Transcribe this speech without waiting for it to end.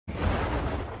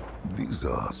These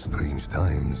are strange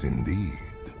times indeed.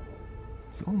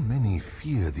 So many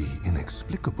fear the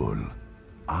inexplicable.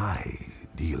 I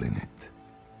deal in it.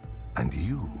 And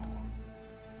you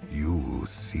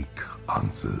seek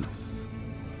answers.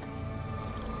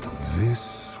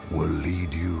 This will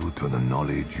lead you to the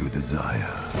knowledge you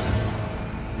desire.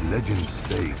 Legends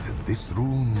state this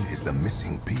rune is the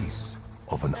missing piece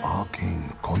of an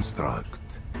arcane construct.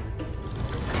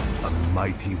 A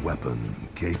mighty weapon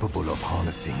capable of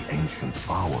harnessing ancient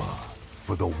power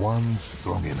for the one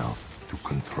strong enough to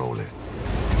control it.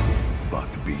 But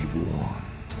be warned,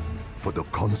 for the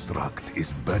construct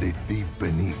is buried deep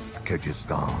beneath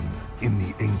Kyrgyzstan in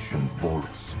the ancient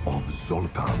vaults of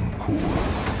Zoltan Kul.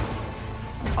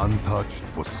 Untouched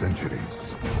for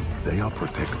centuries, they are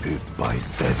protected by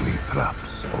deadly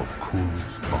traps of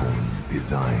Kul's own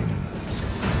design,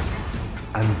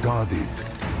 and guarded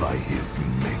by his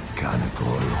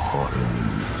mechanical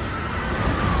horrors.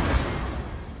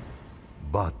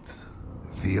 But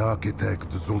the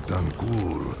architect Zoltan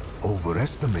Kul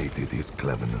overestimated his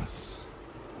cleverness.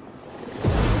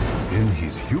 In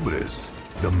his hubris,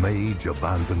 the mage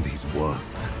abandoned his work,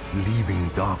 leaving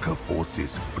darker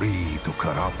forces free to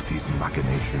corrupt his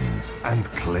machinations and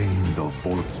claim the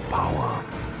vault's power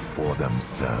for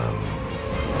themselves.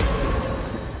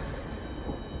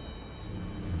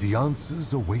 The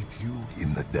answers await you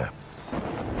in the depths.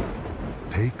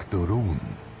 Take the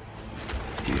rune,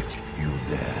 if you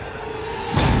dare.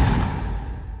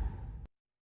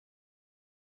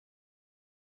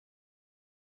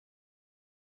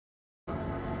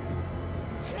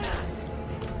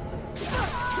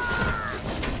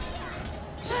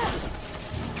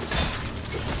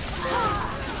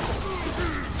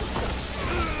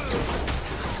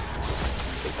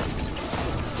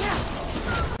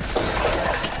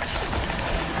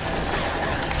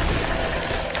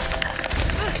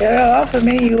 Get off of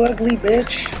me, you ugly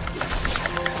bitch.